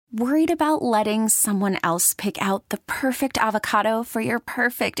Worried about letting someone else pick out the perfect avocado for your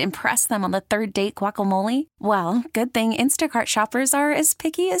perfect impress them on the third date guacamole? Well, good thing Instacart shoppers are as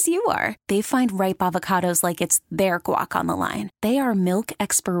picky as you are. They find ripe avocados like it's their guac on the line. They are milk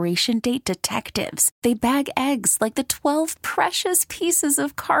expiration date detectives. They bag eggs like the 12 precious pieces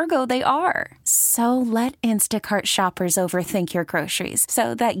of cargo they are. So let Instacart shoppers overthink your groceries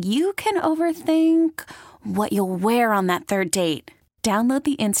so that you can overthink what you'll wear on that third date. Download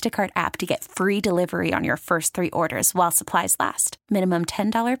the Instacart app to get free delivery on your first 3 orders while supplies last. Minimum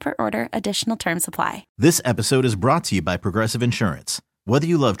 $10 per order. Additional terms apply. This episode is brought to you by Progressive Insurance. Whether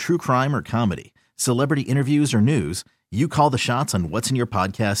you love true crime or comedy, celebrity interviews or news, you call the shots on what's in your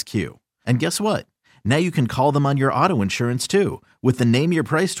podcast queue. And guess what? Now you can call them on your auto insurance too with the Name Your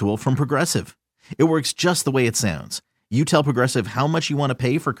Price tool from Progressive. It works just the way it sounds. You tell Progressive how much you want to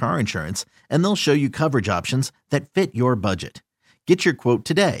pay for car insurance, and they'll show you coverage options that fit your budget. Get your quote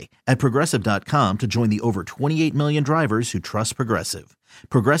today at Progressive.com to join the over 28 million drivers who trust Progressive.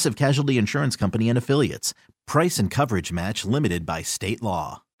 Progressive Casualty Insurance Company and Affiliates. Price and coverage match limited by state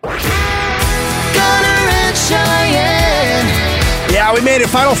law. Gunner and Cheyenne. Yeah, we made it.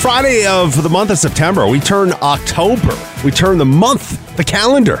 Final Friday of the month of September. We turn October. We turn the month, the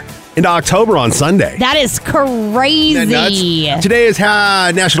calendar, into October on Sunday. That is crazy. Today is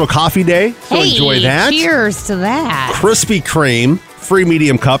National Coffee Day, so enjoy that. Cheers to that. Krispy Kreme, free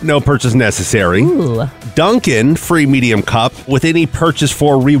medium cup, no purchase necessary. Ooh. Dunkin', free medium cup with any purchase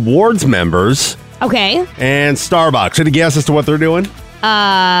for rewards members. Okay. And Starbucks. Any guess as to what they're doing?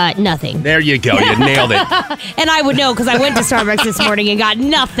 Nothing. There you go. You nailed it. And I would know because I went to Starbucks this morning and got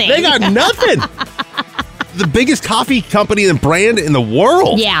nothing. They got nothing. The biggest coffee company and brand in the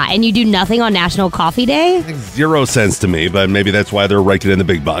world. Yeah, and you do nothing on National Coffee Day? Makes 0 sense to me, but maybe that's why they're raking in the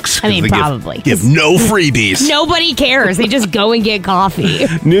big bucks. I mean, they probably. Give no freebies. Nobody cares. They just go and get coffee.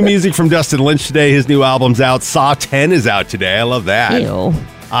 New music from Dustin Lynch today. His new album's out. Saw 10 is out today. I love that. Ew.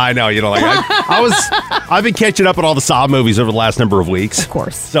 I know, you don't like it. I've been catching up on all the Saw movies over the last number of weeks. Of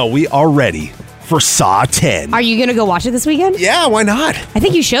course. So we are ready for Saw 10. Are you going to go watch it this weekend? Yeah, why not? I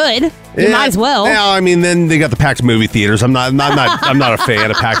think you should. You might as well. Yeah, I mean, then they got the packed movie theaters. I'm not a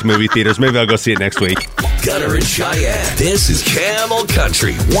fan of packed movie theaters. Maybe I'll go see it next week. Gunner and Cheyenne. This is Camel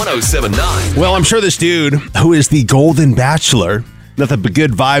Country 107.9. Well, I'm sure this dude, who is the Golden Bachelor, nothing but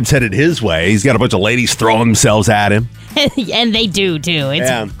good vibes headed his way. He's got a bunch of ladies throwing themselves at him. And they do, too.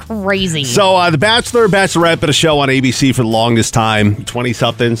 It's crazy. So The Bachelor, Bachelorette, been a show on ABC for the longest time.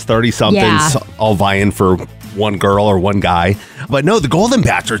 20-somethings, 30-somethings, all vying for one girl or one guy. But no, the Golden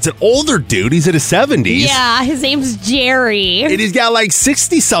Bachelor, it's an older dude. He's in his 70s. Yeah, his name's Jerry. And he's got like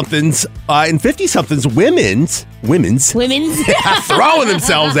 60-somethings and 50-somethings women's throwing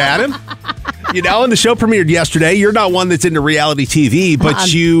themselves at him. You know, and the show premiered yesterday. You're not one that's into reality TV,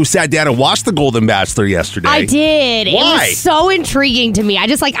 but you sat down and watched The Golden Bachelor yesterday. I did. Why? It was so intriguing to me.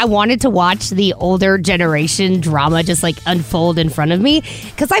 I wanted to watch the older generation drama just like unfold in front of me.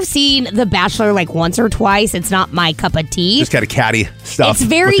 Because I've seen The Bachelor like once or twice. It's not my cup of tea. Just kind of catty stuff. It's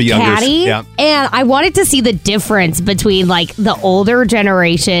very with the catty. Yeah. And I wanted to see the difference between like the older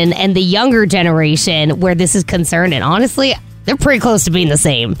generation and the younger generation where this is concerned. And honestly, they're pretty close to being the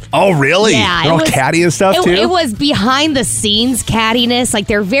same. Oh, really? Yeah. They're all catty and stuff, too? It was behind the scenes cattiness. Like,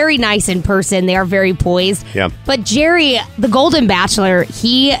 they're very nice in person. They are very poised. Yeah. But Jerry, the Golden Bachelor,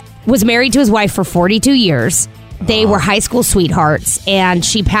 he was married to his wife for 42 years. They were high school sweethearts, and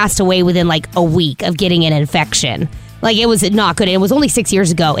she passed away within, like, a week of getting an infection. Like, it was not good. It was only 6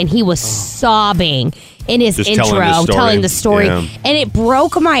 years ago, and he was sobbing in his intro, telling the story. Yeah. And it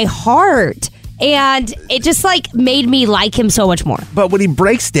broke my heart. And it just, like, made me like him so much more. But when he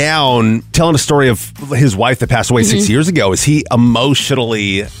breaks down telling a story of his wife that passed away 6 years ago, is he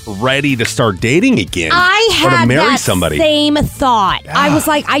emotionally ready to start dating again? I had or to marry that somebody? Same thought. I was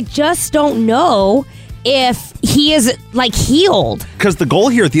like, I just don't know if he is, like, healed. Because the goal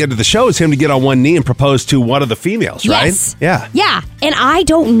here at the end of the show is him to get on one knee and propose to one of the females, right? Yes. Yeah. Yeah. And I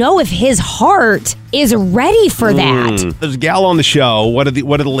don't know if his heart is ready for that. There's a gal on the show, one of the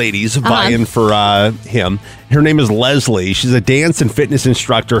ladies vying for him. Her name is Leslie. She's a dance and fitness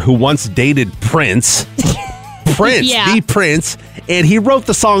instructor who once dated Prince. The Prince, and he wrote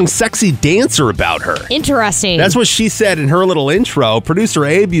the song Sexy Dancer about her. Interesting. That's what she said in her little intro. Producer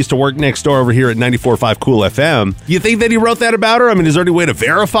Abe used to work next door over here at 94.5 Cool FM. You think that he wrote that about her? I mean, is there any way to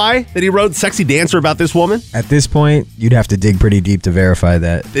verify that he wrote Sexy Dancer about this woman? At this point, you'd have to dig pretty deep to verify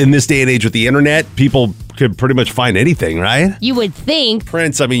that. In this day and age with the internet, people could pretty much find anything, right? You would think.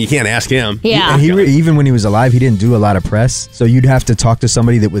 Prince, I mean, you can't ask him. Yeah. And even when he was alive, he didn't do a lot of press. So you'd have to talk to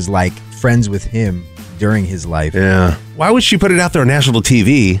somebody that was like friends with him during his life. Yeah. Why would she put it out there on national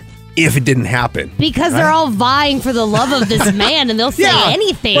TV if it didn't happen? Because they're all vying for the love of this man, and they'll say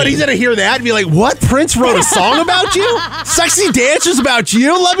anything. But he's going to hear that and be like, what? Prince wrote a song about you? Sexy dancers about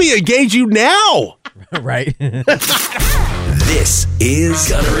you? Let me engage you now. Right. This is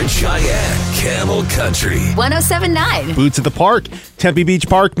Gunner and Cheyenne, Camel Country. 107.9. Boots at the Park, Tempe Beach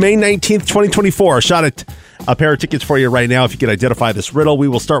Park, May 19th, 2024. A shot at a pair of tickets for you right now. If you can identify this riddle, we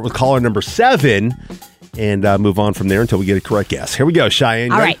will start with caller number 7 and move on from there until we get a correct guess. Here we go,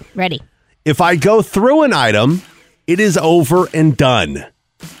 Cheyenne. All right, ready. If I go through an item, it is over and done.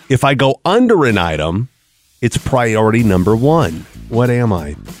 If I go under an item, it's priority number 1. What am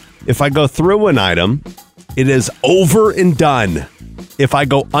I? If I go through an item, it is over and done. If I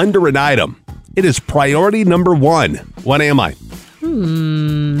go under an item, it is priority number 1. What am I?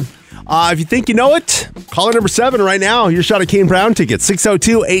 If you think you know it, caller number 7 right now. Your shot at Kane Brown tickets,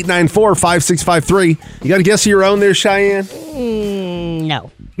 602-894-5653. You got a guess of your own there, Cheyenne?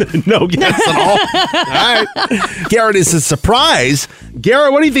 No. No guess at all? All right. Garrett is a surprise.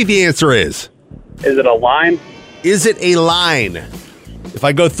 Garrett, what do you think the answer is? Is it a line? Is it a line? If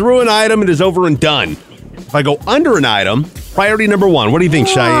I go through an item, it is over and done. If I go under an item, priority number 1. What do you think,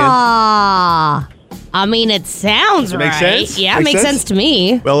 Cheyenne? I mean, it sounds Does it right. make sense? Yeah, it makes sense to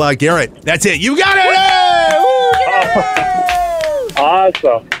me. Well, Garrett, that's it. You got it!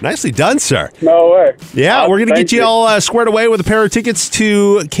 Awesome. Nicely done, sir. No way. Yeah, we're going to get you all squared away with a pair of tickets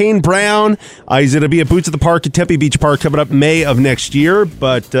to Kane Brown. He's going to be at Boots at the Park at Tempe Beach Park coming up May of next year.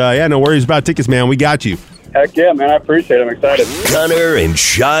 But, no worries about tickets, man. We got you. Heck yeah, man. I appreciate it. I'm excited. Gunner and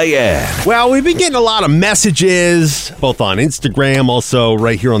Cheyenne. Well, we've been getting a lot of messages, both on Instagram, also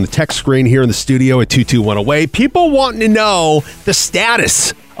right here on the text screen here in the studio at 22108. People wanting to know the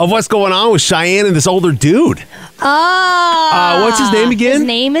status of what's going on with Cheyenne and this older dude. What's his name again? His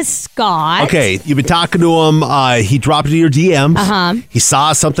name is Scott. Okay, you've been talking to him. He dropped into your DMs. Uh-huh. He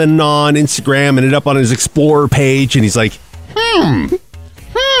saw something on Instagram, ended up on his Explorer page, and he's like,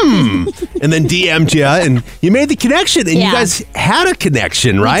 and then DM'd you, and you made the connection, and you guys had a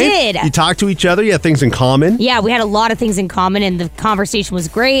connection, right? We did. You talked to each other, you had things in common. Yeah, we had a lot of things in common, and the conversation was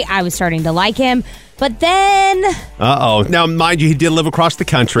great. I was starting to like him. But then... Now, mind you, he did live across the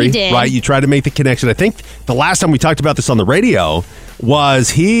country, He did. right? You tried to make the connection. I think the last time we talked about this on the radio was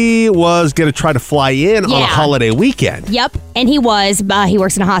he was going to try to fly in on a holiday weekend. Yep, and he was. He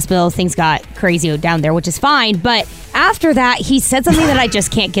works in a hospital. Things got crazy down there, which is fine. But after that, he said something that I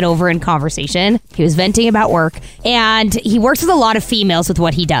just can't get over in conversation. He was venting about work, and he works with a lot of females with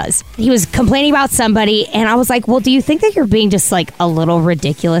what he does. He was complaining about somebody, and I was like, well, do you think that you're being just like a little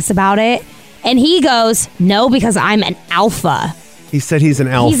ridiculous about it? And he goes, no, because I'm an alpha. He said he's an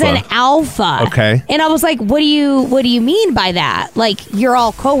alpha. He's an alpha. Okay. And I was like, what do you mean by that? Like, you're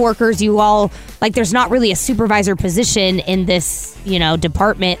all coworkers, you all, like, there's not really a supervisor position in this,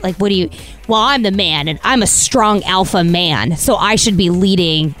 department. Like, well, I'm the man, and I'm a strong alpha man, so I should be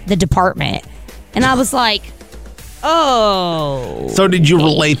leading the department. And I was like, oh. So did you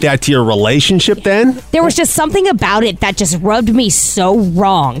relate that to your relationship then? There was just something about it that just rubbed me so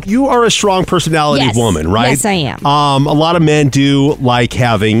wrong. You are a strong personality woman, right? Yes, I am. A lot of men do like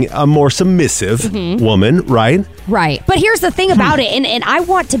having a more submissive woman, right? Right. But here's the thing about it, and I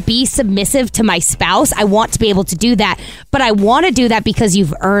want to be submissive to my spouse. I want to be able to do that. But I want to do that because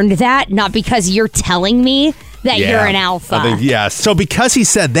you've earned that, not because you're telling me that you're an alpha. I think, yes. So because he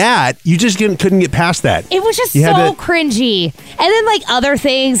said that, you just couldn't get past that. It was just so cringy. And then like other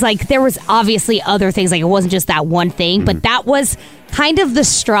things, like there was obviously other things, like it wasn't just that one thing, but that was kind of the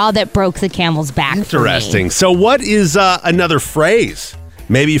straw that broke the camel's back. Interesting. So what is another phrase?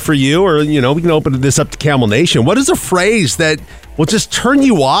 Maybe for you, or, we can open this up to Camel Nation. What is a phrase that will just turn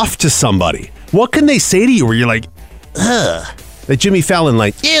you off to somebody? What can they say to you where you're like, ugh? That Jimmy Fallon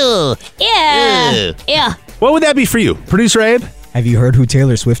like, ew. Yeah. Ew. Yeah. What would that be for you? Producer Abe? Have you heard who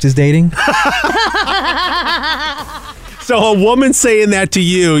Taylor Swift is dating? So a woman saying that to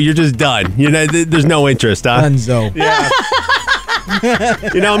you, you're just done. There's no interest, huh? Dunzo. Yeah.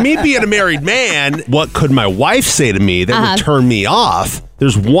 Me being a married man, what could my wife say to me that would turn me off?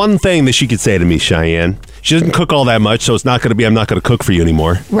 There's one thing that she could say to me, Cheyenne. She doesn't cook all that much, so it's not going to be, I'm not going to cook for you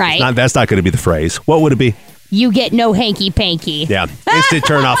anymore. Right. That's not going to be the phrase. What would it be? You get no hanky-panky. Yeah. Instant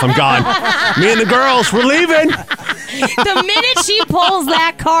turn off. I'm gone. Me and the girls, we're leaving. The minute she pulls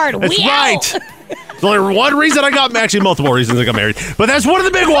that card, that's we right. out. There's only one reason I got, actually multiple reasons I got married, but that's one of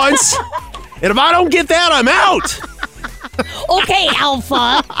the big ones. And if I don't get that, I'm out. Okay, alpha.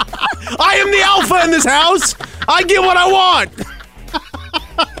 I am the alpha in this house. I get what I want.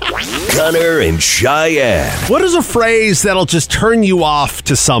 Gunner and Cheyenne. What is a phrase that'll just turn you off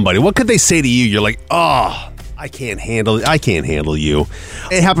to somebody? What could they say to you? You're like, oh, I can't handle you.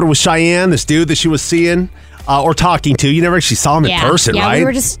 It happened with Cheyenne, this dude that she was seeing or talking to. You never actually saw him in person, right? Yeah, we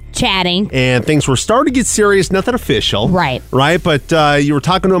were just chatting. And things were starting to get serious, nothing official. Right. Right? But you were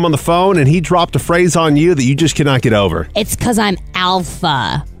talking to him on the phone, and he dropped a phrase on you that you just cannot get over. It's because I'm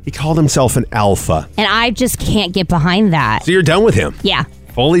alpha. He called himself an alpha. And I just can't get behind that. So you're done with him? Yeah.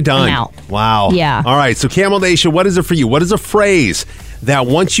 Fully done. I'm out. Wow. Yeah. All right. So Camel Nation, what is it for you? What is a phrase that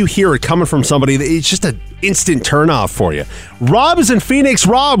once you hear it coming from somebody, it's just an instant turnoff for you? Rob is in Phoenix.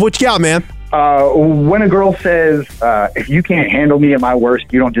 Rob, what you got, man? When a girl says, if you can't handle me at my worst,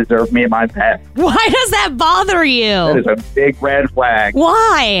 you don't deserve me at my best. Why does that bother you? That is a big red flag.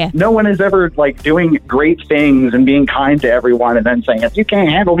 Why? No one is ever doing great things and being kind to everyone and then saying, if you can't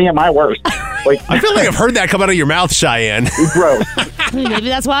handle me at my worst. I feel like I've heard that come out of your mouth, Cheyenne. Gross. Maybe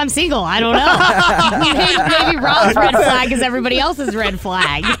that's why I'm single. I don't know. Maybe Rob's red flag is everybody else's red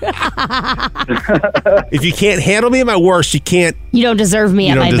flag. If you can't handle me at my worst, you don't deserve me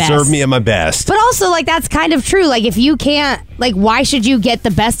at my best. You don't deserve me at my best. But also, that's kind of true. If you can't, why should you get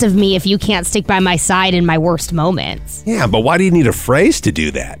the best of me if you can't stick by my side in my worst moments? Yeah, but why do you need a phrase to do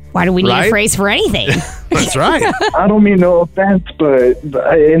that? Why do we need a phrase for anything? That's right. I don't mean no offense, but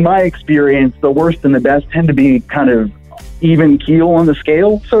in my experience, the worst and the best tend to be kind of even keel on the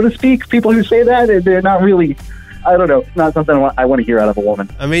scale, so to speak. People who say that, they're not really, I don't know, not something I want to hear out of a woman.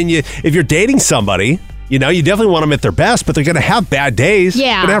 I mean, if you're dating somebody, you definitely want them at their best, but they're going to have bad days.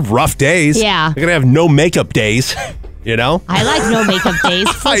 Yeah. They're going to have rough days. Yeah. They're going to have no makeup days, I like no makeup days,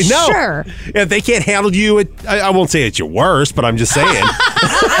 for I know. sure. If they can't handle you, I won't say it's your worst, but I'm just saying.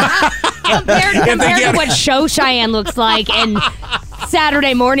 Compared to what show Cheyenne looks like and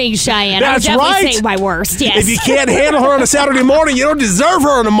Saturday morning Cheyenne, That's I would definitely right. say my worst, yes. If you can't handle her on a Saturday morning, you don't deserve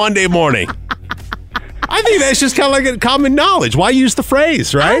her on a Monday morning. I think that's just kind of like a common knowledge. Why use the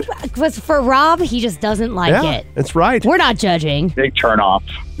phrase, right? Because for Rob, he just doesn't like it. That's right. We're not judging. Big turn off.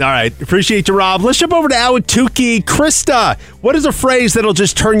 All right. Appreciate you, Rob. Let's jump over to Awatuki. Krista, what is a phrase that'll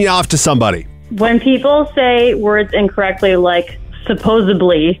just turn you off to somebody? When people say words incorrectly, like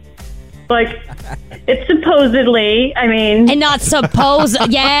supposedly, it's supposedly, And not suppose,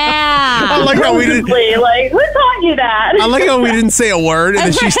 yeah. I like how we didn't. who taught you that? I like how we didn't say a word, and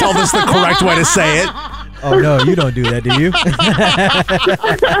then she's told us the correct way to say it. Oh, no, you don't do that, do you?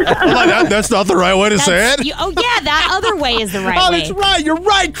 That's not the right way to say it. That other way is the right way. Oh, that's right. You're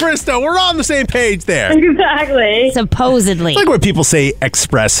right, Krista. We're on the same page there. Exactly. Supposedly. It's like when people say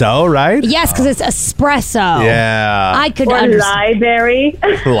espresso, right? Yes, because it's espresso. Yeah. I could Or understand. library.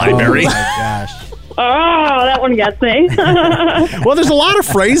 Library. Oh, my gosh. Oh, that one gets me. Well, there's a lot of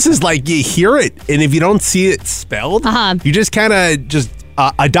phrases you hear it, and if you don't see it spelled, you just kind of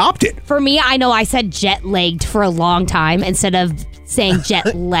adopt it. For me, I know I said jet-lagged for a long time instead of saying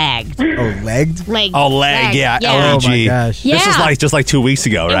jet-lagged. Oh, legged? Leg. Oh, leg, yeah. Oh, LEG. my gosh. Yeah. This was just 2 weeks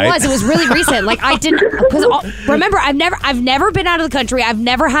ago, right? It was really recent. I didn't, because remember, I've never been out of the country. I've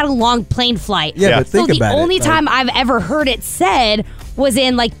never had a long plane flight. Yeah, but think so about it. the only time I've ever heard it said was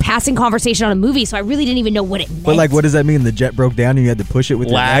in passing conversation on a movie, so I really didn't even know what it meant. But what does that mean? The jet broke down and you had to push it with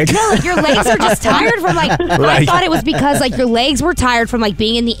Lag. your leg? No, your legs are just tired from I thought it was because your legs were tired from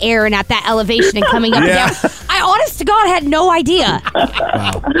being in the air and at that elevation and coming up and down. I honest to God had no idea.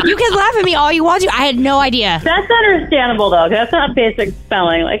 Wow. You can laugh at me all you want to. I had no idea. That's understandable, though. That's not basic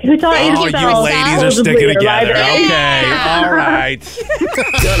spelling. Who taught you to You spell ladies are supposedly sticking or together. library? Okay, all right.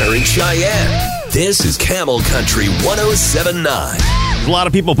 Gunner and Cheyenne. This is Camel Country 107.9. There's a lot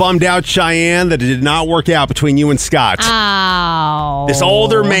of people bummed out, Cheyenne, that it did not work out between you and Scott. Ow. This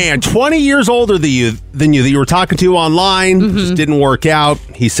older man, 20 years older than you, that you were talking to online, just didn't work out.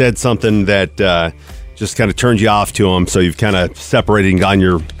 He said something that just kind of turned you off to him, so you've kind of separated and gone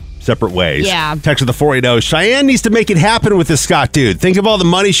your separate ways. Yeah. Text with the 480. Cheyenne needs to make it happen with this Scott dude. Think of all the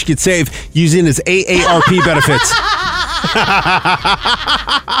money she could save using his AARP benefits.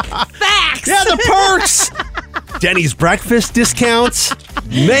 Facts. Yeah, the perks. Denny's breakfast discounts.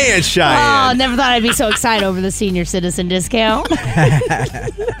 Man, Cheyenne. Oh, never thought I'd be so excited over the senior citizen discount.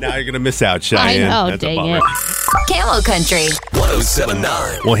 Now you're going to miss out, Cheyenne. I know, That's a dang bummer. it. Camel Country.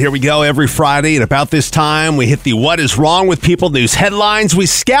 107.9. Well, here we go every Friday, and about this time, we hit the What is Wrong with People news headlines. We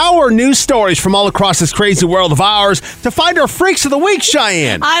scour news stories from all across this crazy world of ours to find our freaks of the week,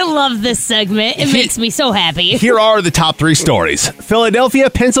 Cheyenne. I love this segment. It makes me so happy. Here are the top 3 stories. Philadelphia,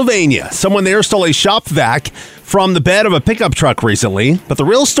 Pennsylvania. Someone there stole a shop vac from the bed of a pickup truck recently, but the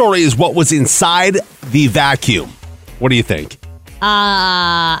real story is what was inside the vacuum. What do you think?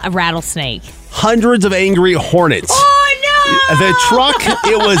 A rattlesnake. Hundreds of angry hornets. Oh, The truck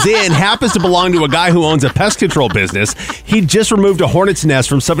it was in happens to belong to a guy who owns a pest control business. He just removed a hornet's nest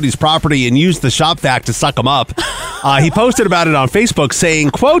from somebody's property and used the shop vac to suck them up. He posted about it on Facebook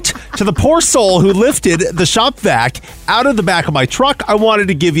saying, quote, "To the poor soul who lifted the shop vac out of the back of my truck, I wanted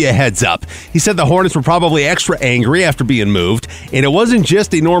to give you a heads up." He said the hornets were probably extra angry after being moved, and it wasn't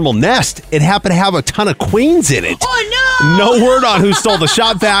just a normal nest. It happened to have a ton of queens in it. Oh, no! No word on who stole the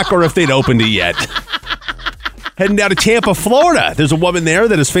shop vac or if they'd opened it yet. Heading down to Tampa, Florida. There's a woman there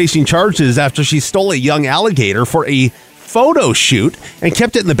that is facing charges after she stole a young alligator for a photo shoot and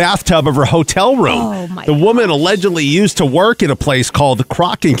kept it in the bathtub of her hotel room. Oh, my the woman allegedly used to work at a place called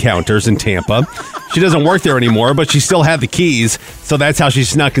Croc Encounters in Tampa. She doesn't work there anymore, but she still had the keys, so that's how she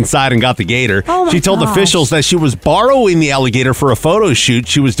snuck inside and got the gator. Oh my she told gosh. officials that she was borrowing the alligator for a photo shoot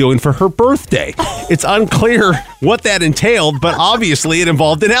she was doing for her birthday. It's unclear what that entailed, but obviously it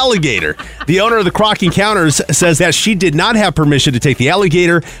involved an alligator. The owner of the Croc Encounters says that she did not have permission to take the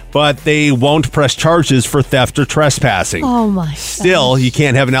alligator, but they won't press charges for theft or trespassing. Oh, my Still, you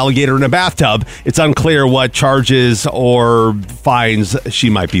can't have an alligator in a bathtub. It's unclear what charges or fines she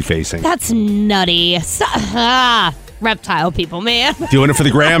might be facing. That's nutty. Reptile people, man. Doing it for the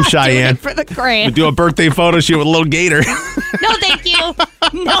gram, Cheyenne. Doing it for the gram. Do a birthday photo shoot with a little gator. No, thank you.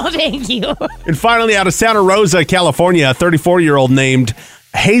 No, thank you. And finally, out of Santa Rosa, California, a 34-year-old named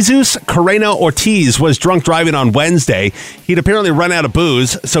Jesus Correno Ortiz was drunk driving on Wednesday. He'd apparently run out of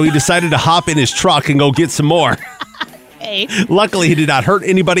booze, so he decided to hop in his truck and go get some more. Hey. Luckily, he did not hurt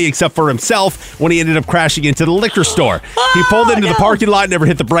anybody except for himself when he ended up crashing into the liquor store. He pulled into the parking lot, never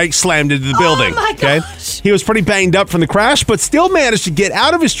hit the brakes, slammed into the building. Oh, my gosh. He was pretty banged up from the crash, but still managed to get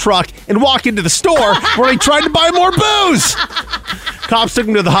out of his truck and walk into the store where he tried to buy more booze. Cops took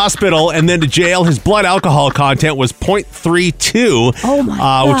him to the hospital and then to jail. His blood alcohol content was 0.32, Oh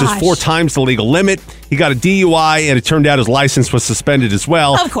my which is gosh. 4 times the legal limit. He got a DUI, and it turned out his license was suspended as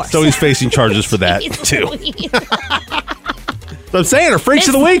well. Of course. So he's facing charges for that, too. So I'm saying, our freaks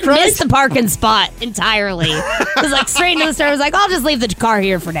of the week, right? Missed the parking spot entirely. It was like straight into the store. I was like, I'll just leave the car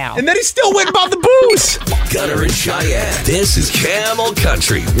here for now. And then he still went and bought the booze. Gunner and Cheyenne. This is Camel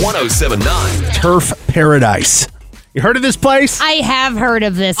Country 107.9. Turf Paradise. You heard of this place? I have heard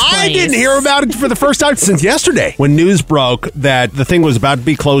of this place. I didn't hear about it for the first time since yesterday when news broke that the thing was about to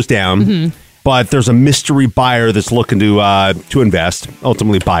be closed down. Mm-hmm. But there's a mystery buyer that's looking to invest,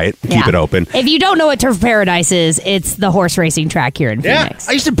 ultimately buy it, keep it open. If you don't know what Turf Paradise is, it's the horse racing track here in Phoenix.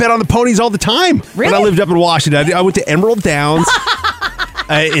 I used to bet on the ponies all the time when I Really? lived up in Washington. I went to Emerald Downs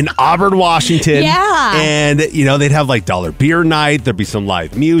in Auburn, Washington. Yeah. And, they'd have like dollar beer night. There'd be some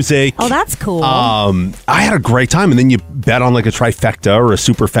live music. Oh, that's cool. I had a great time. And then you bet on like a trifecta or a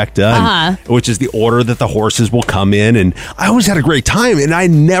superfecta, which is the order that the horses will come in. And I always had a great time. And I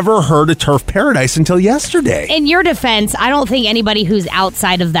never heard of Turf Paradise until yesterday. In your defense, I don't think anybody who's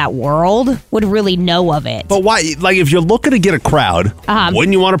outside of that world would really know of it. But why? Like, if you're looking to get a crowd,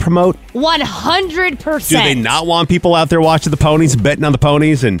 wouldn't you want to promote? 100%. Do they not want people out there watching the ponies, betting on the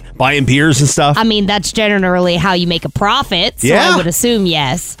ponies, and buying beers and stuff? I mean, that's generally how you make a profit, so Yeah. I would assume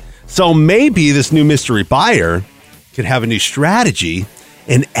yes. So maybe this new mystery buyer could have a new strategy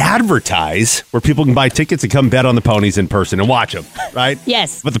and advertise where people can buy tickets and come bet on the ponies in person and watch them, right?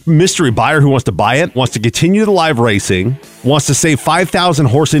 Yes. But the mystery buyer who wants to buy it wants to continue the live racing, wants to save 5,000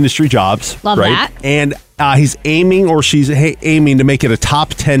 horse industry jobs. Love right? that. And he's aiming, or she's aiming to make it a top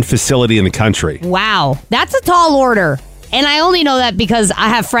 10 facility in the country. Wow. That's a tall order. And I only know that because I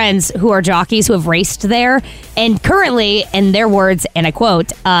have friends who are jockeys who have raced there. And currently, in their words, and I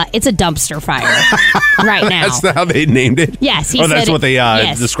quote, it's a dumpster fire right now. That's how they named it? Yes. That's what they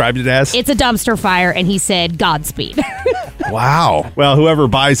yes. described it as? It's a dumpster fire, and he said, Godspeed. Wow. Well, whoever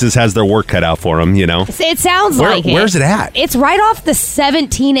buys this has their work cut out for them, It sounds like it. Where's it at? It's right off the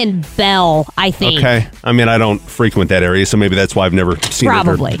 17 in Bell, I think. Okay. I mean, I don't frequent that area, so maybe that's why I've never seen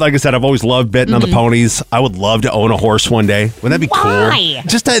Probably. it. Like I said, I've always loved betting on the ponies. I would love to own a horse one day. Wouldn't that be Why? cool?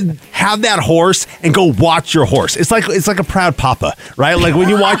 Just to have that horse and go watch your horse. It's like a proud papa, right? Like when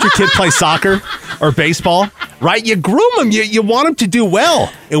you watch your kid play soccer or baseball, right? You groom them. You want them to do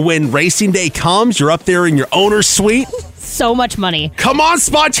well. And when racing day comes, you're up there in your owner's suite. So much money. Come on,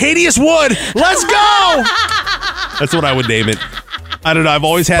 Spontaneous Wood. Let's go. That's what I would name it. I don't know. I've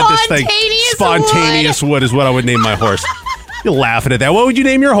always had this thing. Spontaneous Wood is what I would name my horse. You're laughing at that. What would you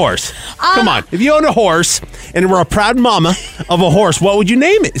name your horse? Come on. If you own a horse and were a proud mama of a horse, what would you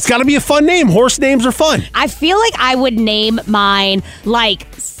name it? It's got to be a fun name. Horse names are fun. I feel like I would name mine like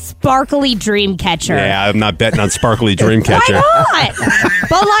sparkly dream catcher. Yeah, I'm not betting on sparkly dream catcher. Why not?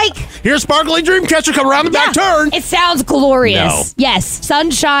 But like, here's sparkly dream catcher come around the back turn. It sounds glorious. No. Yes,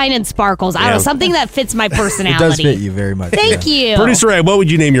 sunshine and sparkles. I don't know, something that fits my personality. It does fit you very much. Thank you. Producer Ray, what would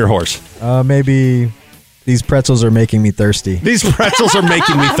you name your horse? Maybe these pretzels are making me thirsty. These pretzels are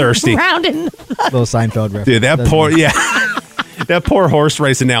making me thirsty. Round and Little Seinfeld reference. Dude, that poor horse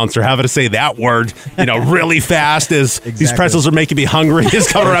race announcer having to say that word, really fast as these pretzels are making me hungry is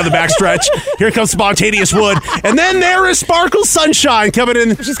coming around the backstretch. Here comes Spontaneous Wood. And then there is Sparkle Sunshine coming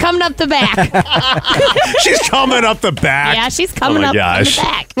in. She's coming up the back. She's coming up the back. Yeah, she's coming up the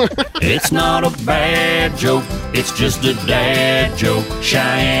back. It's not a bad joke. It's just a dad joke.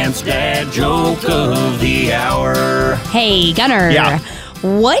 Cheyenne's dad joke of the hour. Hey, Gunner. Yeah.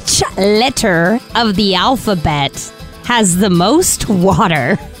 Which letter of the alphabet has the most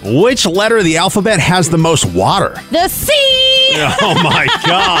water? Which letter of the alphabet has the most water? The C! Oh, my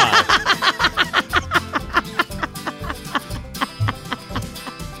God.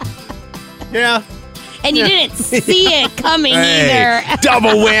 Yeah. And you didn't see it coming either.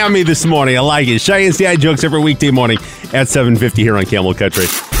 Double whammy this morning. I like it. Cheyenne's dad jokes every weekday morning at 7:50 here on Camel Country.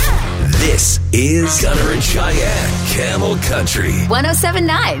 This is Gunner and Cheyenne, Camel Country.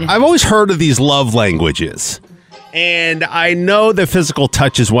 107.9. I've always heard of these love languages. And I know that physical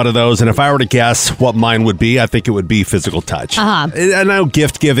touch is one of those. And if I were to guess what mine would be, I think it would be physical touch. Uh-huh. I know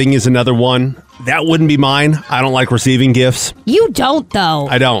gift giving is another one. That wouldn't be mine. I don't like receiving gifts. You don't, though.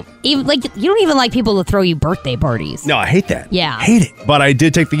 I don't. You don't even like people to throw you birthday parties. No, I hate that. Yeah. Hate it. But I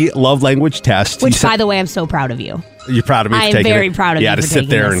did take the love language test. Which, by the way, I'm so proud of you. You're proud of me for I am taking it? very proud of you Yeah, to for sit taking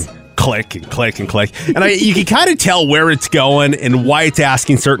there this. and click and click and click. And you can kind of tell where it's going and why it's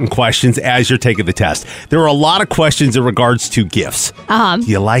asking certain questions as you're taking the test. There are a lot of questions in regards to gifts. Do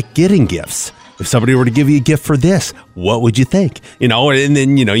you like getting gifts? If somebody were to give you a gift for this, what would you think? And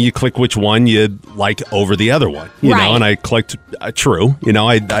then, you click which one you like over the other one. You know, and I clicked true.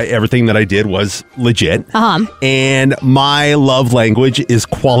 Everything that I did was legit. And my love language is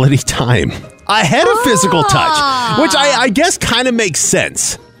quality time. Ahead of physical touch, which I guess kind of makes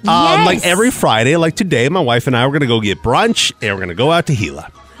sense. Yes. Like every Friday, like today, my wife and I were going to go get brunch and we're going to go out to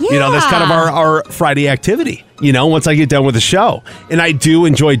Gila. Yeah. That's kind of our Friday activity, once I get done with the show. And I do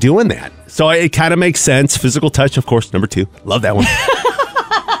enjoy doing that. So it kind of makes sense. Physical touch, of course, number 2. Love that one.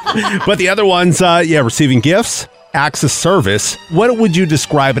 But the other ones, receiving gifts, acts of service. What would you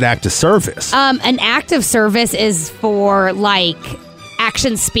describe an act of service? An act of service is for,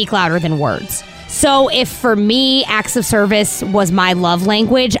 actions speak louder than words. So if for me, acts of service was my love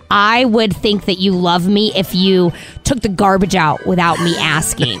language, I would think that you love me if you took the garbage out without me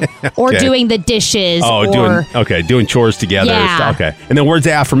asking. Or doing the dishes. Doing chores together. Yeah. Okay. And then words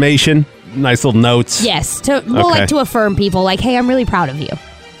of affirmation, nice little notes. Yes. To affirm people, like, hey, I'm really proud of you.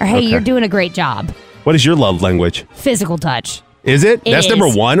 Or, hey, you're doing a great job. What is your love language? Physical touch. Is it? That's number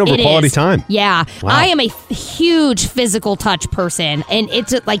 1 over quality time. Yeah. Wow. I am a huge physical touch person, and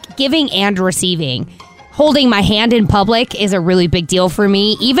it's like giving and receiving. Holding my hand in public is a really big deal for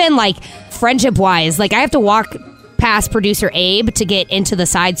me. Even friendship-wise, I have to walk past producer Abe to get into the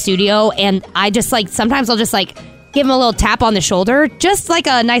side studio, and I just sometimes I'll just give him a little tap on the shoulder, just like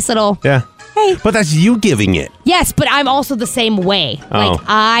a nice little... Yeah. Hey. But that's you giving it. Yes, but I'm also the same way.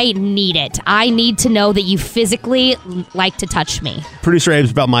 I need it. I need to know that you physically like to touch me. Producer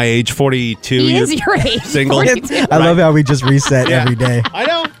Abe's about my age, 42. He is your age. Single. 42. I love how we just reset every day. I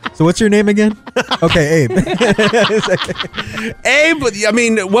know. So what's your name again? Okay, Abe. Abe,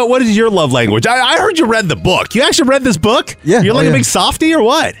 what is your love language? I heard you read the book. You actually read this book? Yeah. You're a big softie or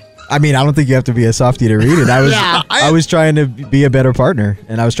what? I don't think you have to be a softie to read it. I was trying to be a better partner,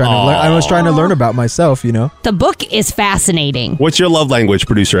 and I was trying to learn. I was trying to learn about myself. The book is fascinating. What's your love language,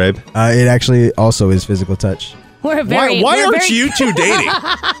 Producer Abe? It actually also is physical touch. Why aren't you two dating?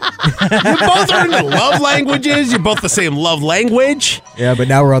 You both are into love languages. You're both the same love language. Yeah, but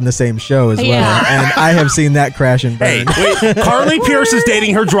now we're on the same show as well, and I have seen that crash and burn. Hey, wait, Carly Pierce is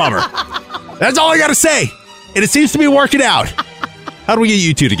dating her drummer. That's all I got to say, and it seems to be working out. How do we get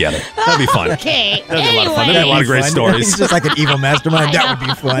you two together? That'd be fun. Okay. That'd be a lot of fun. There'd be a lot of great stories. He's just like an evil mastermind. That would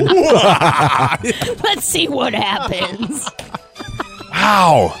be fun. Let's see what happens.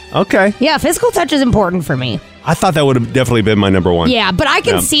 Wow. Okay. Yeah, physical touch is important for me. I thought that would have definitely been my number 1. Yeah, but I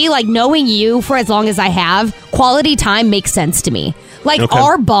can see, knowing you for as long as I have, quality time makes sense to me.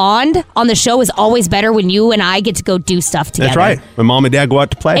 Our bond on the show is always better when you and I get to go do stuff together. That's right. When mom and dad go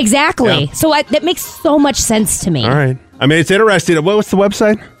out to play. Exactly. Yeah. So that makes so much sense to me. All right. It's interesting. What's the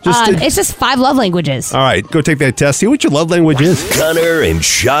website? It's just 5 love languages. All right. Go take that test. See what your love language is. Gunner and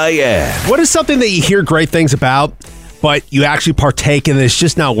Cheyenne. What is something that you hear great things about, but you actually partake and it's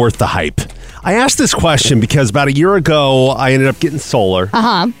just not worth the hype. I asked this question because about a year ago, I ended up getting solar.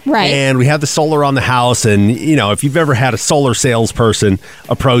 Right. And we had the solar on the house. And, if you've ever had a solar salesperson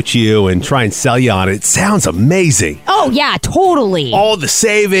approach you and try and sell you on it, it sounds amazing. Oh, yeah, totally. All the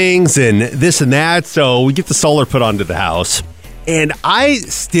savings and this and that. So we get the solar put onto the house. And I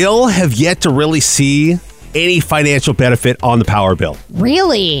still have yet to really see any financial benefit on the power bill.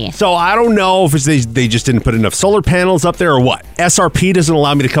 Really? So I don't know if they just didn't put enough solar panels up there or what. SRP doesn't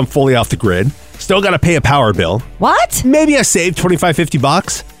allow me to come fully off the grid. Still got to pay a power bill. What? Maybe I saved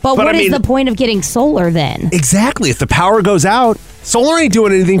 $25-$50. But what is the point of getting solar then? Exactly. If the power goes out, solar ain't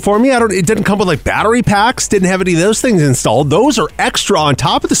doing anything for me. It didn't come with like battery packs. Didn't have any of those things installed. Those are extra on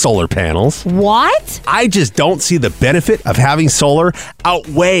top of the solar panels. What? I just don't see the benefit of having solar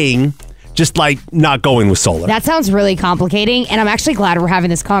outweighing just like not going with solar. That sounds really complicating, and I'm actually glad we're having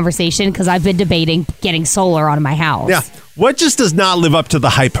this conversation because I've been debating getting solar on my house. Yeah. What just does not live up to the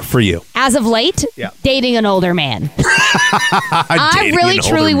hype for you? As of late, dating an older man. I really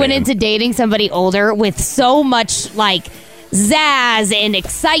truly went into dating somebody older with so much like zazz and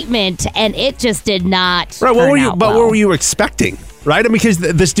excitement, and it just did not. Right. What were you expecting? Right? I mean, because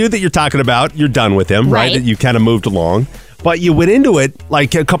this dude that you're talking about, you're done with him, right? That you kind of moved along. But you went into it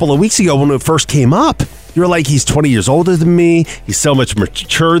like a couple of weeks ago when it first came up. You're like, he's 20 years older than me. He's so much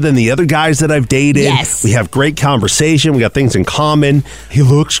mature than the other guys that I've dated. Yes. We have great conversation. We got things in common. He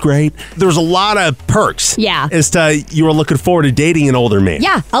looks great. There's a lot of perks. Yeah. As to you were looking forward to dating an older man.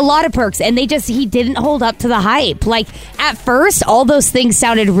 Yeah, a lot of perks. And he didn't hold up to the hype. Like, at first, all those things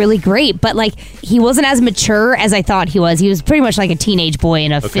sounded really great. But, like, he wasn't as mature as I thought he was. He was pretty much like a teenage boy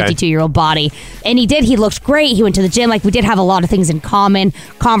in a 52-year-old body. And he looked great. He went to the gym. Like, we did have a lot of things in common.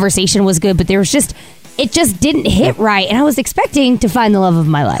 Conversation was good. But there was it just didn't hit right, and I was expecting to find the love of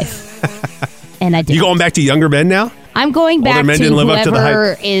my life, and I didn't. You going back to younger men now? I'm going back to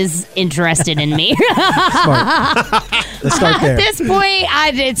whoever to is interested in me. Let's start there. At this point,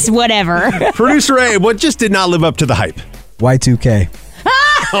 it's whatever. Producer A, what just did not live up to the hype? Y2K.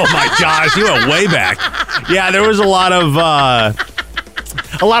 Oh my gosh, you went way back. Yeah, there was a lot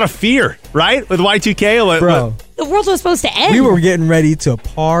of fear, right, with Y2K. Bro. The world was supposed to end. We were getting ready to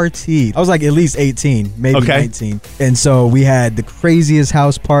party. I was like at least 18, maybe 19. And so we had the craziest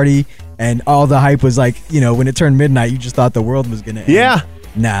house party, and all the hype was like, when it turned midnight, you just thought the world was going to end. Yeah.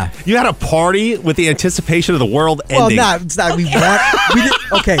 Nah. You had a party with the anticipation of the world ending. Well, it's not.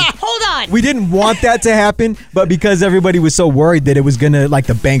 Okay. Hold on. We didn't want that to happen, but because everybody was so worried that it was going to, like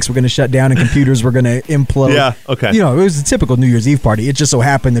the banks were going to shut down and computers were going to implode. Yeah, okay. It was a typical New Year's Eve party. It just so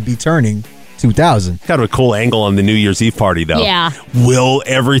happened to be turning 2000. Kind of a cool angle on the New Year's Eve party, though. Yeah. Will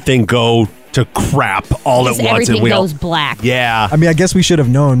everything go to crap all at once? Everything goes black. Yeah. I mean, I guess we should have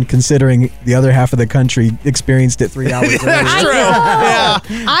known, considering the other half of the country experienced it 3 hours earlier. That's true. Yeah.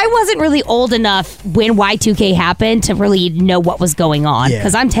 I wasn't really old enough when Y2K happened to really know what was going on,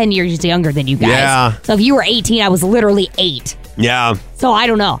 because I'm 10 years younger than you guys. Yeah. So if you were 18, I was literally 8. Yeah. So I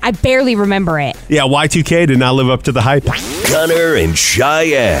don't know. I barely remember it. Yeah, Y2K did not live up to the hype. Gunner and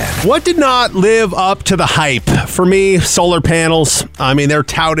Cheyenne. What did not live up to the hype? For me, solar panels. I mean, they're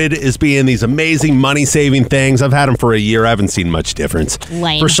touted as being these amazing money-saving things. I've had them for a year. I haven't seen much difference.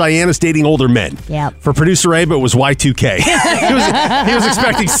 Lame. For Cheyenne, it's dating older men. Yep. For producer Abe, it was Y2K. he was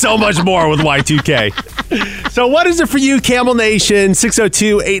expecting so much more with Y2K. So what is it for you, Camel Nation?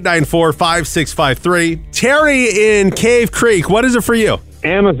 602-894-5653. Terry in Cave Creek, what is it for you?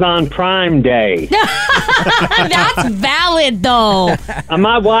 Amazon Prime Day. That's valid, though.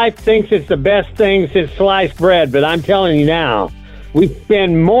 My wife thinks it's the best thing since sliced bread, but I'm telling you now, we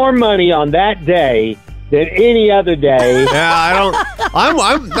spend more money on that day than any other day. Yeah,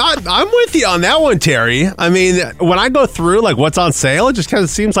 I'm with you on that one, Terry. I mean, when I go through like what's on sale, it just kind of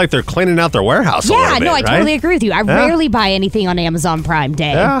seems like they're cleaning out their warehouse a little bit, I right? totally agree with you. I rarely buy anything on Amazon Prime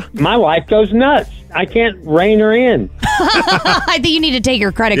Day. Yeah. My wife goes nuts. I can't rein her in. I think you need to take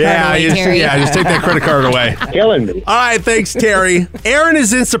your credit card away, Terry. Just take that credit card away. Killing me. All right, thanks, Terry. Aaron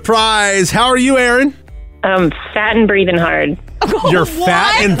is in Surprise. How are you, Aaron? I'm fat and breathing hard. You're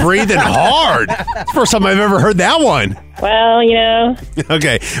fat and breathing hard. First time I've ever heard that one. Well,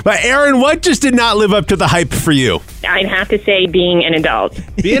 Okay. But Aaron, what just did not live up to the hype for you? I'd have to say being an adult.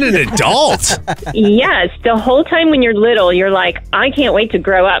 Being an adult? Yes. The whole time when you're little, you're like, I can't wait to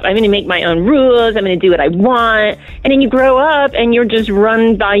grow up. I'm going to make my own rules. I'm going to do what I want. And then you grow up and you're just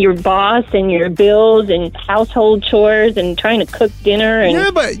run by your boss and your bills and household chores and trying to cook dinner. And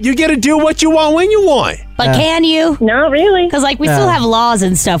Yeah, but you get to do what you want when you want. But can you? Not really. Because, we still have laws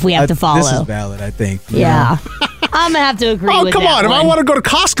and stuff we have to follow. This is valid, I think. Yeah. I'm gonna have to agree. Oh, with come that on! one. If I want to go to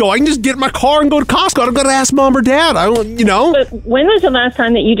Costco, I can just get in my car and go to Costco. I don't got to ask mom or dad. I don't, But when was the last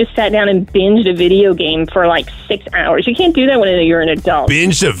time that you just sat down and binged a video game for like 6 hours? You can't do that when you're an adult.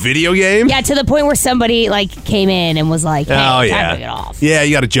 Binged a video game? Yeah, to the point where somebody came in and was like, "Hey, time to get off." Yeah,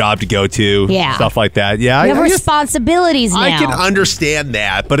 you got a job to go to. Yeah, stuff like that. Yeah, you have responsibilities now. I can understand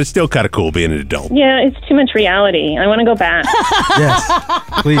that, but it's still kind of cool being an adult. Yeah, it's too much reality. I want to go back.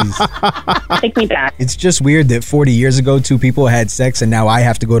 Yes, please. Take me back. It's just weird that 40 years ago, two people had sex, and now I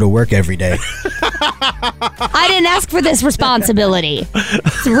have to go to work every day. I didn't ask for this responsibility.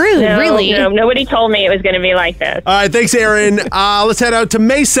 It's rude, really. No, nobody told me it was going to be like this. All right, thanks, Aaron. Let's head out to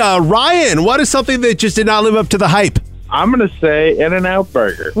Mesa. Ryan, what is something that just did not live up to the hype? I'm going to say In-N-Out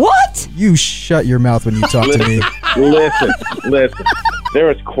Burger. What? You shut your mouth when you talk to me. Listen. There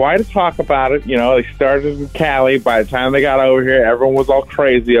was quite a talk about it. You know, they started in Cali. By the time they got over here, everyone was all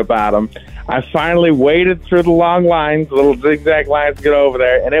crazy about them. I finally waded through the long lines, little zigzag lines to get over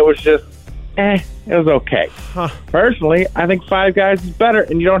there, and it was just, it was okay. Huh. Personally, I think Five Guys is better,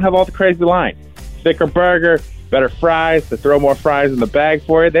 and you don't have all the crazy lines. Thicker burger, better fries. They throw more fries in the bag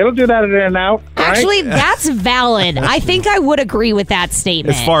for you. They don't do that at In-N-Out. Actually, that's valid. I think I would agree with that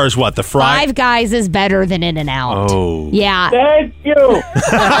statement. As far as what, the fry? Five Guys is better than In-N-Out. Oh. Yeah. Thank you.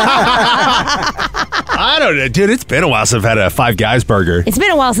 I don't know, dude. It's been a while since I've had a Five Guys burger. It's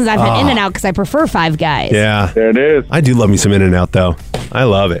been a while since I've had In-N-Out because I prefer Five Guys. Yeah. There it is. I do love me some In-N-Out, though. I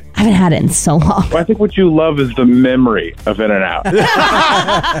love it. I haven't had it in so long. Well, I think what you love is the memory of In-N-Out.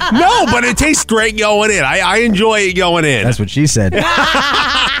 No, but it tastes great going in. I enjoy it going in. That's what she said.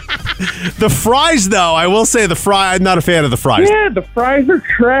 The fries, though, I will say I'm not a fan of the fries. Yeah, the fries are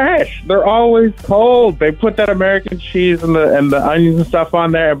trash. They're always cold. They put that American cheese and the onions and stuff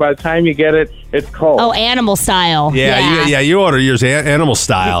on there, and by the time you get it, it's cold. Oh, animal style. Yeah. You order yours animal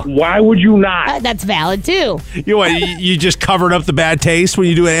style. Why would you not? That's valid, too. You just covered up the bad taste when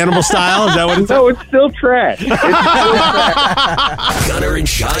you do animal style? Is that what it's? No, it's still trash. It's still trash. Gunner and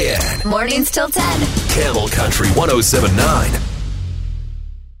Cheyenne. Mornings till 10. Camel Country 107.9.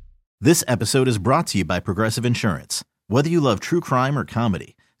 This episode is brought to you by Progressive Insurance. Whether you love true crime or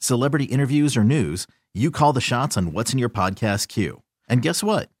comedy, celebrity interviews or news, you call the shots on what's in your podcast queue. And guess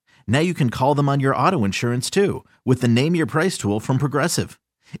what? Now you can call them on your auto insurance too with the Name Your Price tool from Progressive.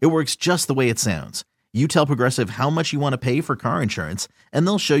 It works just the way it sounds. You tell Progressive how much you want to pay for car insurance, and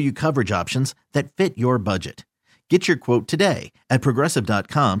they'll show you coverage options that fit your budget. Get your quote today at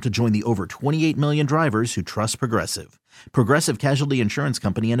Progressive.com to join the over 28 million drivers who trust Progressive. Progressive Casualty Insurance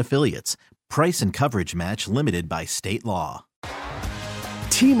Company and Affiliates. Price and coverage match limited by state law.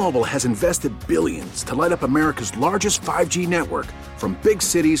 T-Mobile has invested billions to light up America's largest 5G network, from big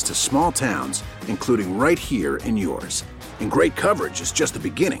cities to small towns, including right here in yours. And great coverage is just the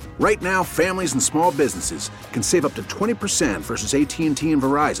beginning. Right now, families and small businesses can save up to 20% versus AT&T and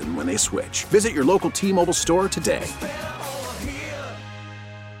Verizon when they switch. Visit your local T-Mobile store today.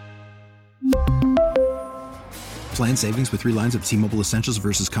 Plan savings with 3 lines of T-Mobile Essentials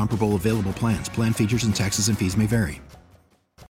versus comparable available plans. Plan features and taxes and fees may vary.